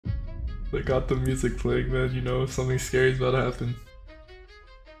They got the music playing, man. You know something scary is about to happen.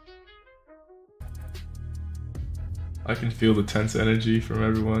 I can feel the tense energy from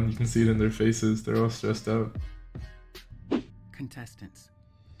everyone. You can see it in their faces. They're all stressed out. Contestants,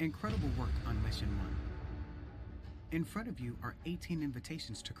 incredible work on Mission 1. In front of you are 18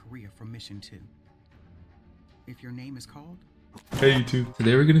 invitations to Korea from Mission 2. If your name is called... Hey YouTube,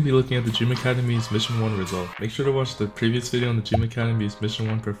 today we're going to be looking at the Dream Academy's Mission 1 result. Make sure to watch the previous video on the Dream Academy's Mission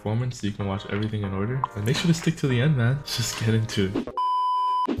 1 performance so you can watch everything in order. And make sure to stick to the end, man. Let's just get into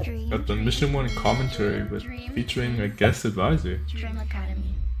it. Got the Mission 1 commentary featuring a guest advisor. Dream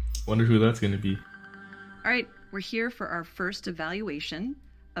Academy. Wonder who that's going to be. Alright, we're here for our first evaluation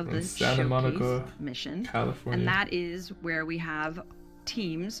of the Santa Monica, mission, California. And that is where we have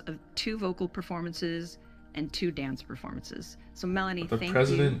teams of 2 vocal performances and 2 dance performances. So Melanie, thank you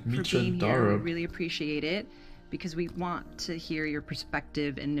for being here. We really appreciate it because we want to hear your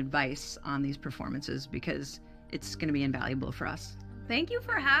perspective and advice on these performances because it's going to be invaluable for us. Thank you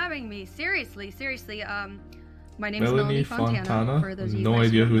for having me. Seriously. My name is Melanie Melanie Fontana. For those of you no guys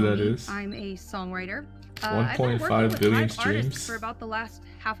idea who don't know that me, is. I'm a songwriter. 1.5 billion streams for about the last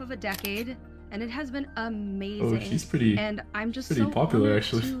half of a decade, and it has been amazing. Oh, she's pretty. And I'm just pretty so popular, honored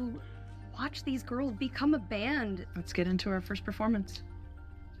actually. to watch these girls become a band. Let's get into our first performance.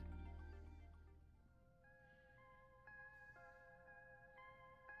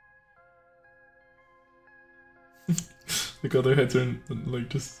 Look how their heads are like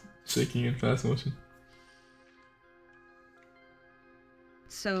just shaking in fast motion.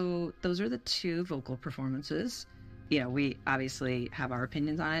 So those are the 2 vocal performances. You know, we obviously have our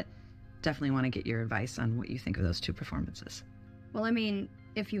opinions on it. Definitely want to get your advice on what you think of those 2 performances. Well, I mean,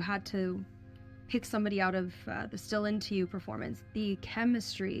 if you had to pick somebody out of the Still Into You performance, the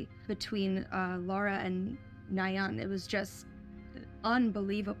chemistry between Laura and Nayeon, it was just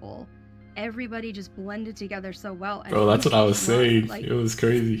unbelievable. Everybody just blended together so well. And Bro, that's what I was saying. Like, it was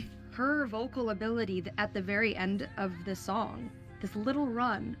crazy. Her vocal ability at the very end of the song, this little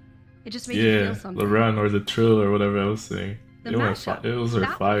run, it just made you feel something. The run or the trill or whatever I was saying. It was her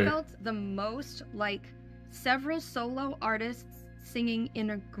fire. That felt the most like several solo artists singing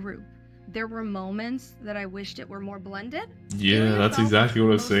in a group. There were moments that I wished it were more blended. Yeah, that's exactly what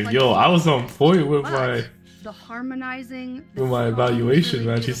I was saying. Yo, I was on point with the harmonizing, with my evaluation,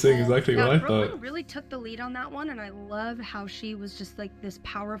 really man. She's saying exactly what I thought. Really took the lead on that one, and I love how she was just like this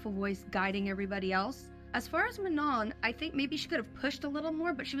powerful voice guiding everybody else. As far as Manon, I think maybe she could have pushed a little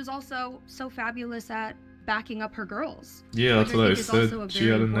more, but she was also so fabulous at backing up her girls. Yeah, that's what I said. She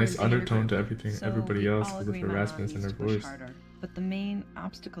had a nice undertone to everything, so everybody else with her raspiness in her voice. But the main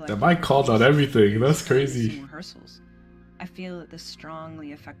obstacle that mic called out everything. That's crazy. Rehearsals. I feel that this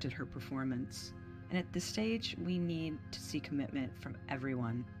strongly affected her performance. And at this stage, we need to see commitment from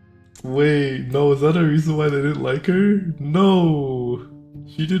everyone. Wait, no, is that a reason why they didn't like her? No!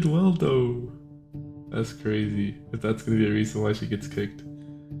 She did well though. That's crazy. If that's gonna be a reason why she gets kicked.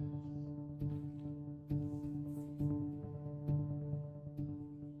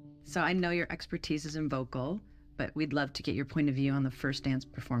 So I know your expertise is in vocal, but we'd love to get your point of view on the first dance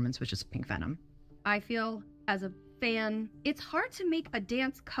performance, which is Pink Venom. I feel, as a fan, it's hard to make a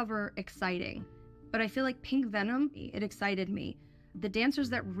dance cover exciting. But I feel like Pink Venom, it excited me. The dancers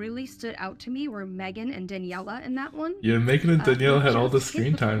that really stood out to me were Megan and Daniela in that one. Yeah, Megan and Daniela had all the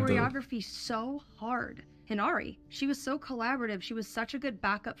screen time though. Choreography so hard. Hinari, she was so collaborative. She was such a good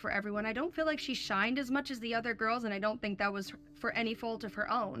backup for everyone. I don't feel like she shined as much as the other girls, and I don't think that was for any fault of her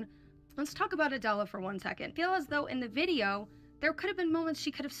own. Let's talk about Adela for 1 second. I feel as though in the video, there could have been moments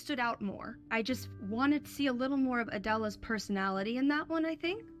she could have stood out more. I just wanted to see a little more of Adela's personality in that one, I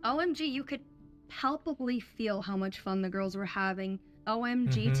think. OMG, you could palpably feel how much fun the girls were having.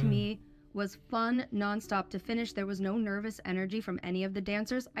 OMG to me was fun nonstop to finish. There was no nervous energy from any of the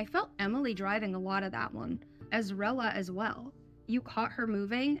dancers. I felt Emily driving a lot of that one. Ezrella as well. You caught her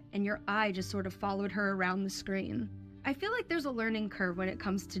moving and your eye just sort of followed her around the screen. I feel like there's a learning curve when it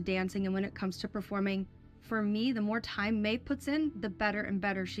comes to dancing and when it comes to performing. For me, the more time May puts in, the better and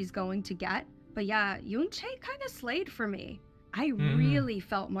better she's going to get. But yeah, Yoonchae kind of slayed for me. I really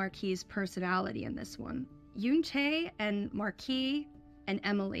felt Marquis' personality in this one. Yoonchae and Marquis and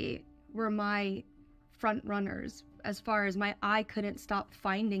Emily were my front runners as far as my eye couldn't stop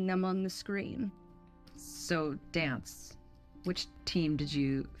finding them on the screen. So dance, which team did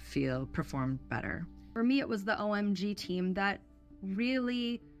you feel performed better? For me, it was the OMG team that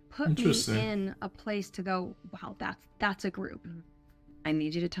really put me in a place to go, wow, that's a group. I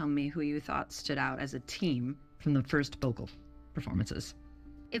need you to tell me who you thought stood out as a team from the first vocal performances.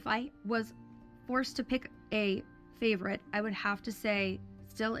 If I was forced to pick a favorite, I would have to say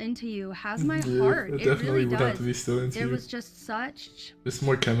Still Into You has my heart. It definitely really would does. have to be Still Into You. There was just such there's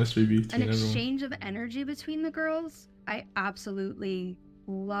more chemistry between an exchange everyone. of energy between the girls. I absolutely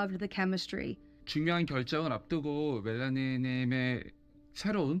loved the chemistry. 중요한 결정을 앞두고 멜라니님의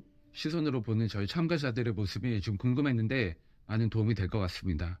새로운 시선으로 보는 저희 참가자들의 모습이 좀 궁금했는데 많은 도움이 될 것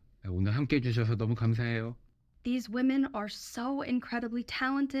같습니다. 오늘 함께 해주셔서 너무 감사해요. These women are so incredibly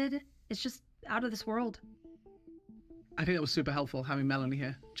talented. It's just out of this world. I think that was super helpful having Melanie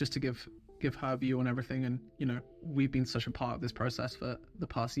here, just to give her view on everything. And you know, we've been such a part of this process for the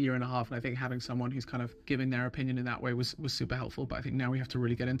past year and a half, and I think having someone who's kind of giving their opinion in that way was super helpful. But I think now we have to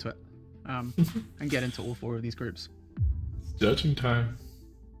really get into it and get into all 4 of these groups. It's judging time.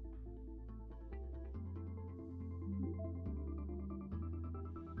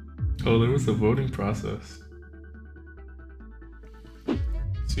 Oh, there was a voting process.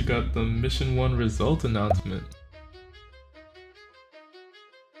 So you got the Mission 1 result announcement.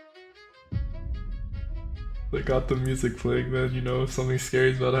 They got the music playing, man. You know if something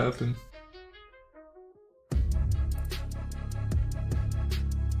scary is about to happen.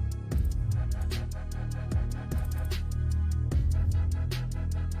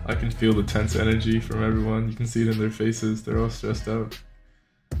 I can feel the tense energy from everyone. You can see it in their faces. They're all stressed out.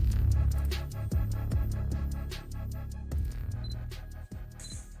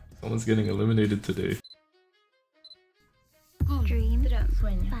 Someone's getting eliminated today. Dream,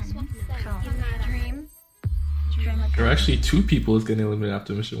 There are actually 2 people is getting eliminated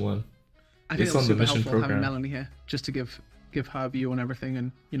after Mission 1. I think It's it was on the super mission helpful program. having Melanie here, just to give her view on everything.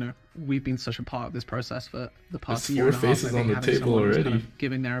 And you know, we've been such a part of this process for the past There's year and 4 a half. faces I think on the having table someone who's kind already. of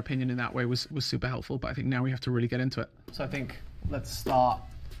giving their opinion in that way was super helpful. But I think now we have to really get into it. So I think let's start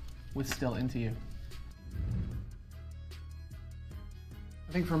with Still Into You.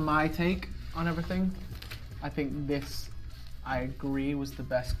 I think from my take on everything, I think this, I agree, was the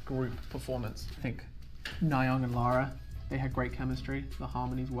best group performance. I think Nayeon and Lara, they had great chemistry. The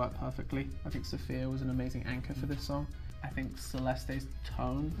harmonies worked perfectly. I think Sophia was an amazing anchor for this song. I think Celeste's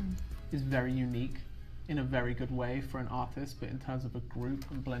tone is very unique in a very good way for an artist, but in terms of a group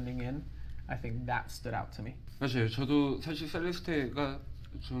and blending in, I think that stood out to me. 맞아요. 저도 사실 셀레스테가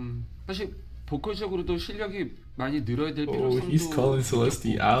좀 사실 보컬적으로도 실력이 많이 늘어야 될 Oh, he's calling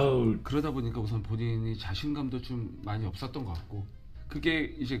Celeste out. 그러다 보니까 우선 본인이 자신감도 좀 많이 없었던 것 같고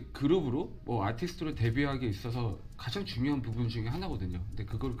그게 이제 그룹으로 뭐 아티스트로 데뷔하기에 있어서 가장 중요한 부분 중에 하나거든요. 근데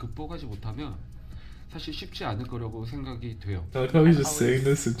그걸 극복하지 못하면 사실 쉽지 않을 거라고 생각이 돼요. I like how he's just saying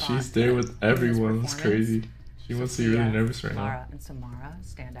this and she's there with everyone. It's crazy. She must be really nervous right now. Lara and Samara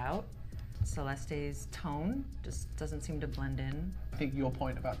stand out. Celeste's tone just doesn't seem to blend in. I think your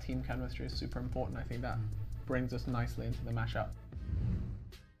point about team chemistry is super important. I think that brings us nicely into the mashup.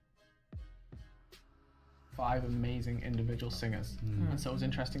 5 amazing individual singers, and so it was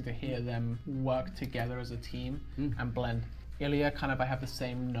interesting to hear them work together as a team and blend. Ilya, kind of, I have the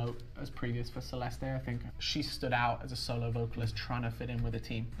same note as previous for Celeste. I think she stood out as a solo vocalist trying to fit in with a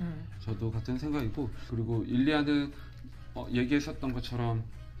team. 저도 같은 생각이고 그리고 일리아는 얘기했었던 것처럼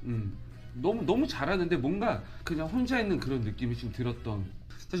너무 잘하는데 뭔가 그냥 혼자 있는 그런 느낌이 좀 들었던.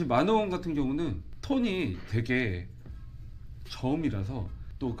 사실 마노원 같은 경우는 톤이 되게 저음이라서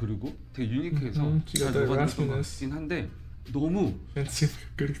또 그리고 되게 유니크해서 잘 녹아들었던 것 같긴 한데 너무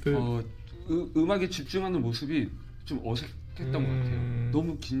음악에 집중하는 모습이 좀 어색했던 것 같아요.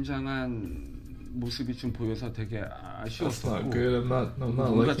 너무 긴장한 모습이 좀 보여서 되게 아쉬웠었고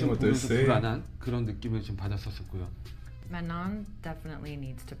뭔가 좀 보면서 불안한 그런 느낌을 좀 받았었고요. Manon definitely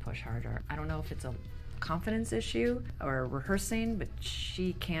needs to push harder. I don't know if it's a confidence issue or rehearsing, but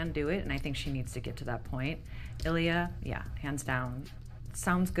she can do it, and I think she needs to get to that point. Ilya, yeah, hands down,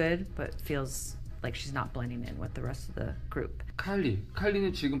 sounds good, but feels like she's not blending in with the rest of the group.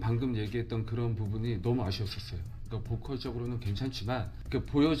 칼리는 지금 방금 얘기했던 그런 부분이 너무 아쉬웠었어요. 그러니까 보컬적으로는 괜찮지만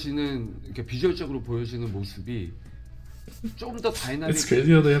보여지는 비주얼적으로 보여지는 모습이 좀 더 다이나믹. It's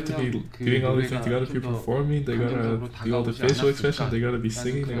crazy how they have to be doing all these things. They gotta be performing, they gotta do all the facial expressions, they gotta be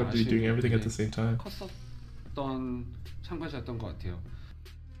singing, they gotta be doing everything at the same time. 컸었던 참가자였던 것 같아요.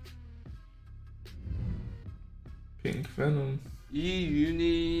 Pink Venom. 이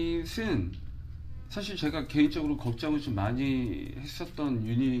유닛은 사실 제가 개인적으로 걱정을 좀 많이 했었던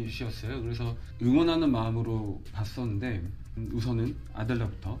유닛이었어요. 그래서 응원하는 마음으로 봤었는데 우선은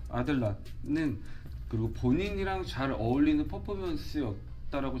아델라부터. 아델라는 그리고 본인이랑 잘 어울리는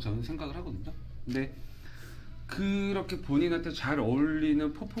퍼포먼스였다라고 저는 생각을 하거든요. 근데 그렇게 본인한테 잘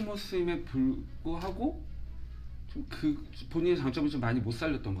어울리는 퍼포먼스임에 불구하고 좀 본인의 장점을 좀 많이 못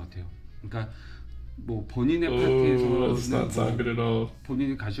살렸던 것 같아요. 그러니까 뭐 본인의 파트에서는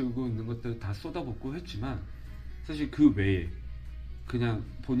본인이 가지고 있는 것들 다 쏟아붓고 했지만 사실 그 외에 그냥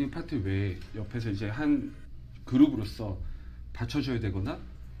본인 파트 외에 옆에서 이제 한 그룹으로서 받쳐줘야 되거나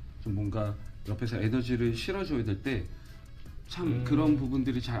좀 뭔가 옆에서 에너지를 실어줘야 될 때 참 그런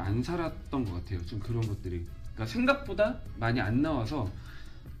부분들이 잘 안 살았던 것 같아요. 좀 그런 것들이. 그러니까 생각보다 많이 안 나와서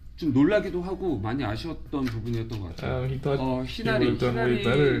좀 놀라기도 하고 많이 아쉬웠던 부분이었던 것 같아요.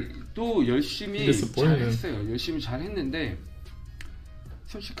 희나리도 열심히 잘했어요. 열심히 잘했는데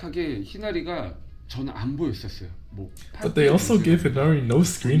솔직하게 희나리가 저는 안 보였었어요. 뭐 But they also gave Hinari no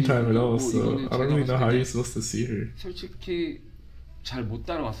screen time at all, so I don't really know how you're supposed to see her. 솔직히 잘 못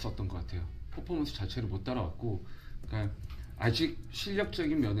따라왔었던 것 같아요. 퍼포먼스 자체를 못 따라왔고, 그러니까 아직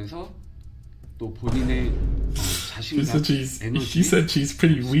실력적인 면에서 또 본인의 자신감, 에너지, She said she's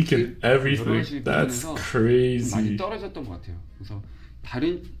pretty weak in everything. That's crazy. 많이 떨어졌던 것 같아요. 그래서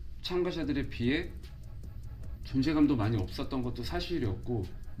다른 참가자들에 비해 존재감도 많이 없었던 것도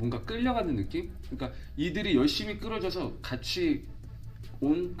사실이었고, 뭔가 끌려가는 느낌? 그러니까 이들이 열심히 끌어져서 같이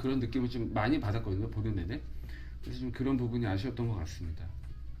온 그런 느낌을 좀 많이 받았거든요, 보는 내내. 그래서 좀 그런 부분이 아쉬웠던 것 같습니다.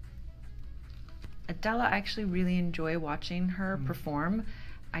 Adela, I actually really enjoy watching her perform.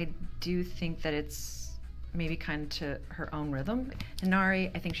 I do think that it's maybe kind of to her own rhythm. Hinari,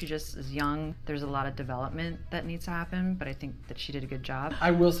 I think she just is young. There's a lot of development that needs to happen, but I think that she did a good job.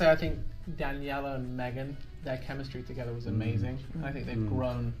 I will say I think Daniela and Megan, their chemistry together was amazing. I think they've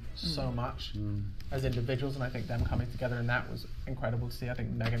grown so much as individuals, and I think them coming together in that was incredible to see. I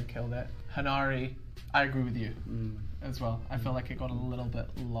think Megan killed it. Hinari, I agree with you as well. I feel like it got a little bit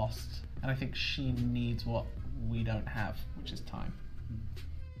lost, and I think she needs what we don't have, which is time.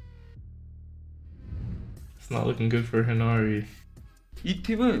 It's not looking good for Hinari. 이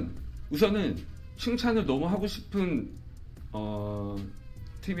팀은 우선은 칭찬을 너무 하고 싶은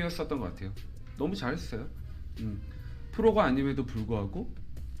팀이었었던 것 같아요. 너무 잘했어요. 프로가 아님에도 불구하고,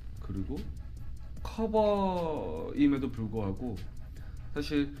 그리고 커버임에도 불구하고,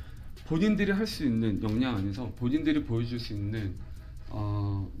 사실 본인들이 할 수 있는 역량 안에서 본인들이 보여줄 수 있는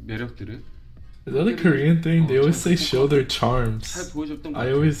매력들을. Is that a Korean thing? They always say show their charms. 잘 보여줬던 것 I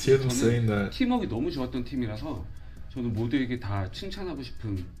같아요. always hear them saying that. 팀워크가 너무 좋았던 팀이라서 저는 모두에게 다 칭찬하고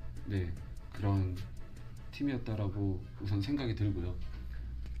싶은 그런 팀이었다라고 우선 생각이 들고요.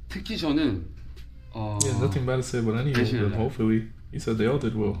 특히 저는 Yeah, nothing bad to say about any of them. Hopefully, you said they all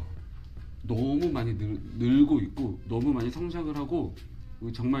did well. 너무 많이 늘고 있고 너무 많이 성장을 하고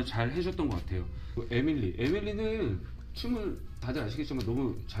정말 잘 해줬던 것 같아요. 에밀리는 춤을 다들 아시겠지만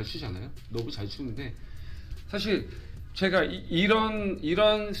너무 잘 추잖아요. 너무 잘 추는데 사실 제가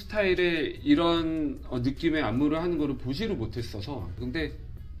이런 스타일의 이런 느낌의 안무를 하는 거를 보지를 못했어서, 근데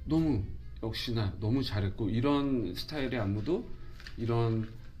너무 역시나 너무 잘했고, 이런 스타일의 안무도 이런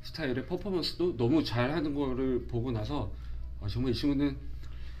스타일의 퍼포먼스도 너무 잘하는 거를 보고 나서 정말 이 친구는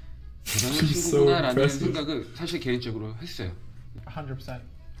대단한 친구구나라는 생각을 사실 개인적으로 했어요. 100%.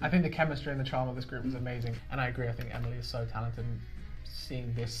 I think the chemistry and the charm of this group was amazing, and I agree. I think Emily is so talented, and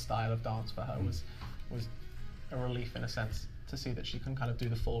seeing this style of dance for her was a relief in a sense to see that she can kind of do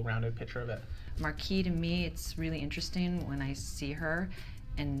the full rounded picture of it. Marquis, to me, it's really interesting when I see her,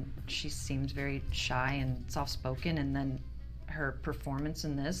 and she seems very shy and soft-spoken, and then her performance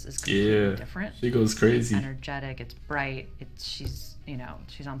in this is completely different. She goes crazy. It's energetic, it's bright, she's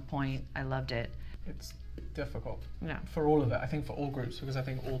on point. I loved it. It's difficult Yeah. for all of it. I think for all groups, because I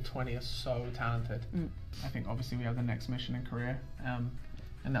think all 20 are so talented. I think obviously we have the next mission in Korea,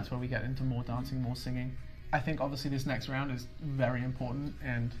 and that's where we get into more dancing, more singing. I think obviously this next round is very important,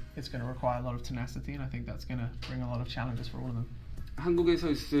 and it's going to require a lot of tenacity, and I think that's going to bring a lot of challenges for all of them.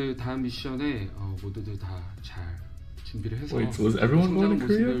 한국에서 있을 다음 미션에 모두들 다 잘 준비를 해서 Wait, so is everyone going to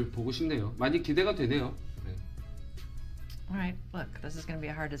Korea? 모습을 보고 싶네요. 많이 기대가 되네요. 네. All right, look, this is going to be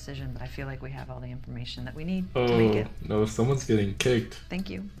a hard decision, but I feel like we have all the information that we need to make it. No, someone's getting kicked. Thank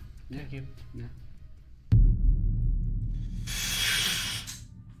you. Thank you. 네.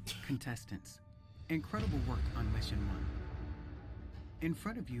 Contestants, incredible work on Mission 1. In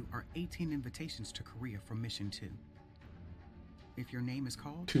front of you are 18 invitations to Korea from Mission 2. If your name is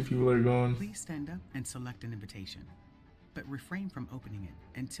called, 2 people are going. please stand up and select an invitation, but refrain from opening it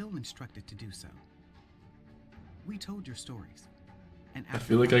until instructed to do so. We told your stories, and I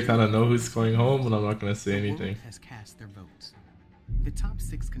feel like I kind of know who's going home, but I'm not going to say the anything. world has cast their votes. The top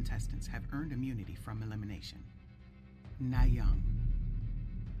 6 contestants have earned immunity from elimination. Na Young,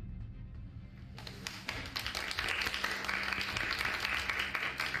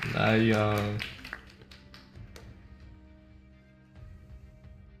 Na Young.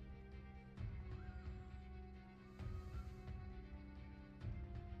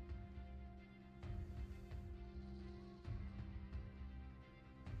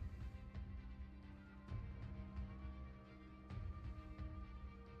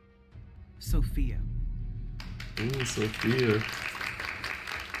 Sophia. Ooh, Sophia.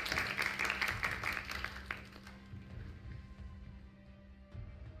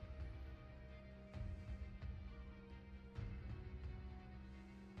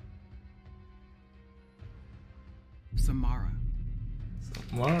 Samara.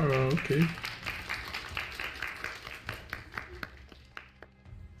 Samara, okay.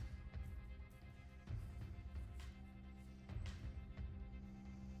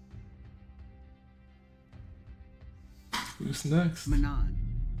 Who's next? Manon.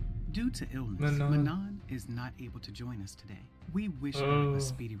 Due to illness, Manon. Manon is not able to join us today. We wish her a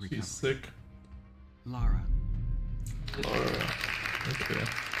speedy recovery. She's sick. Lara. Lara. Okay.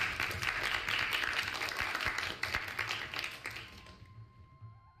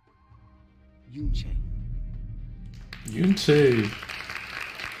 Yunche. Yunche.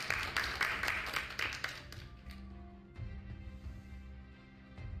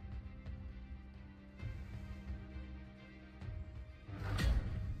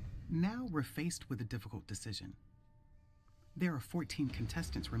 Now we're faced with a difficult decision. There are 14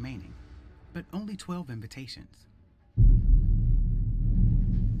 contestants remaining, but only 12 invitations.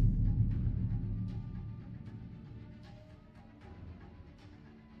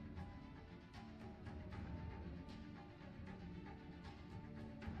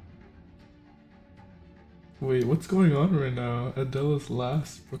 Wait, what's going on right now? Adela's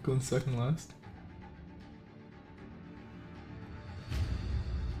last, Brooklyn's second last?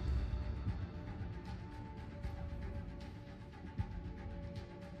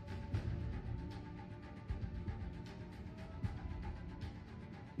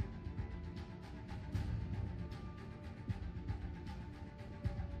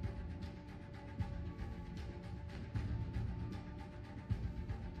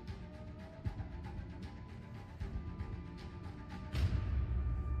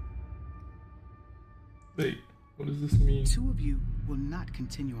 Wait, what does this mean? 2 of you will not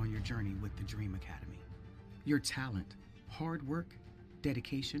continue on your journey with the Dream Academy. Your talent, hard work,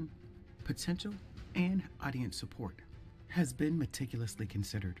 dedication, potential, and audience support has been meticulously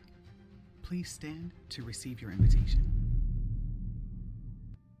considered. Please stand to receive your invitation.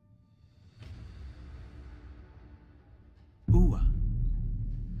 Ua.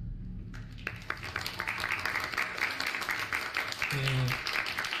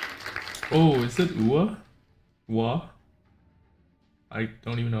 Oh, is it Ua? Wa? I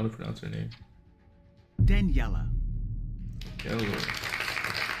don't even know how to pronounce her name. Daniela. Yellow.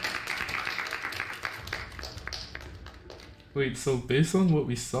 Wait, so based on what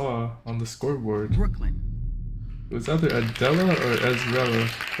we saw on the scoreboard, Brooklyn. it was either Adela or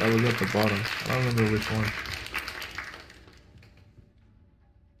Ezrella that was at the bottom. I don't remember which one.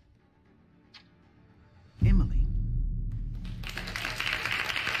 Emily.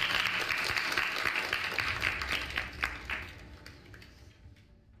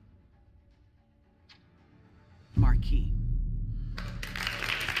 Marquis.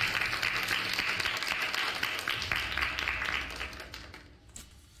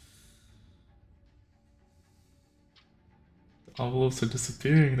 The envelopes are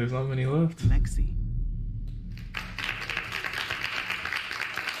disappearing. There's not many left. Lexi.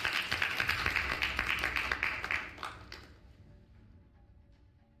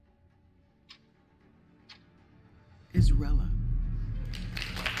 Israela.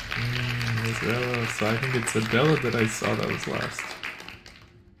 Ezrella. So I think it's Adela that I saw that was last.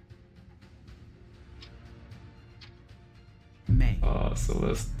 May. Oh,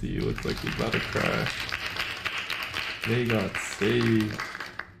 Celeste, you look like you're about to crash. They got saved.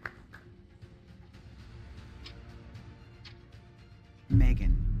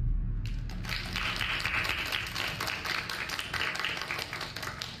 Megan.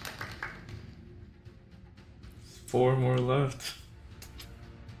 4 more left.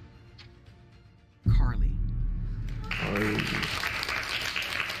 Carly. Carly.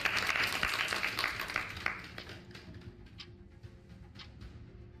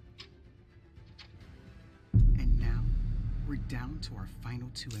 And now we're down to our final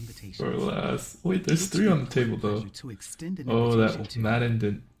 2 invitations. For last. Wait, there's 3 on the table though. To extend an Oh, invitation that to Madden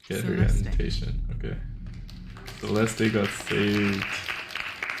didn't get her Celeste. invitation. Okay. Celeste got saved.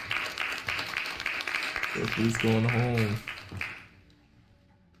 So who's going home?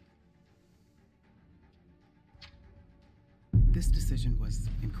 This decision was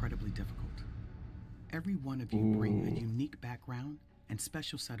incredibly difficult. Every one of you bring a unique background and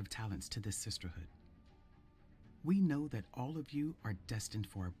special set of talents to this sisterhood. We know that all of you are destined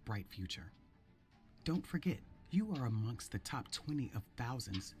for a bright future. Don't forget, you are amongst the top 20 of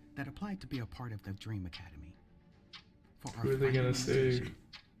thousands that applied to be a part of the Dream Academy. For our Who are they final gonna save? invitation,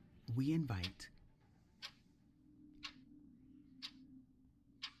 we invite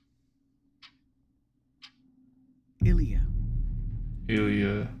Ilya,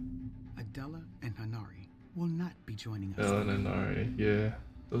 Adela, and Hanari will not be joining us. Adela and Hanari, yeah.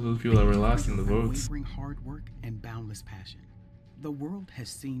 Those are the people that were last in the votes. Unwavering hard work and boundless passion. The world has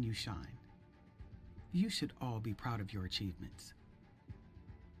seen you shine. You should all be proud of your achievements.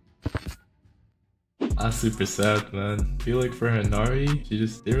 That's super sad, man. I feel like for Hanari, she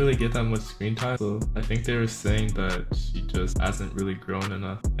just didn't really get that much screen time, so I think they were saying that she just hasn't really grown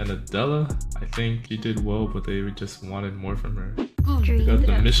enough. And Adela, I think she did well, but they just wanted more from her. We got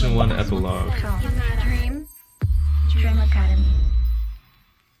the Mission 1 Epilogue. Dream Academy.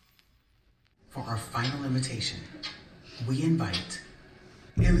 For our final invitation, we invite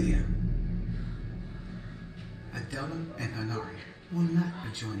Ilya, Adela, and Hanari will not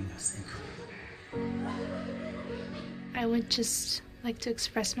be joining us in Korea. I would just like to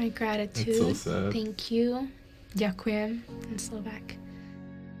express my gratitude. It's so sad. Thank you. Ďakujem in Slovak.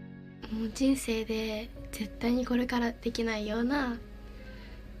 もう人生で絶対にこれからできないような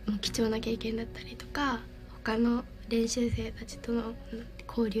貴重な経験だったりとか、他の練習生たちとの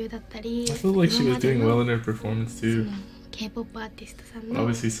交流だったり、 I feel like she was doing well in her performance too. K-POP アーティストさんの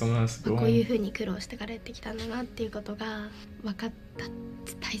Obviously someone has to go こういう home. 風に苦労してからやってきたんだなっていうことが分かった、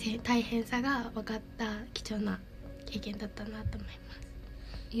大変さが分かった貴重な経験だったなと思います。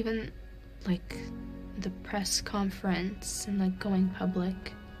 Even like the press conference and like going public,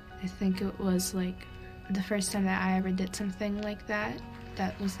 I think it was like the first time that I ever did something like that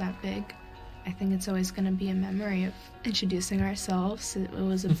was that big. I think it's always going to be a memory of introducing ourselves. It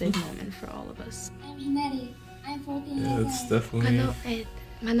was a big moment for all of us. I'm Hinari. I'm 14 years old. Yeah, it's definitely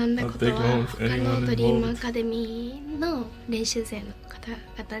学んだことは a big moment for 他 anyone のドリームア involved. カデミーの練習生の方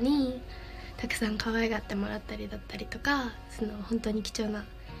々にたくさん可愛がってもらったりだったりとか、その本当に貴重な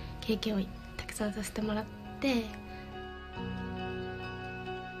経験をたくさんさせてもらって。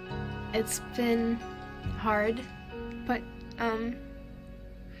 It's been hard, but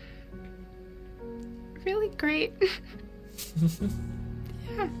really great.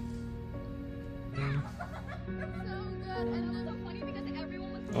 Yeah.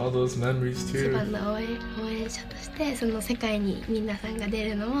 All those memories 一 too. 番の応援者としてその世界に皆さんが出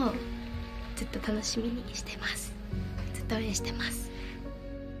るのをずっと楽しみにしてます。ずっと応援してます。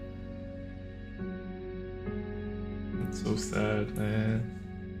 It's so sad, man.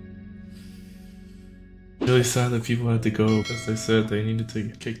 Really sad that people had to go. As I said, they needed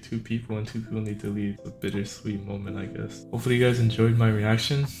to kick 2 people and 2 people need to leave. It's a bittersweet moment, I guess. Hopefully you guys enjoyed my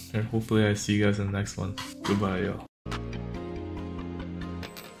reaction, and hopefully I see you guys in the next one. Goodbye, y'all.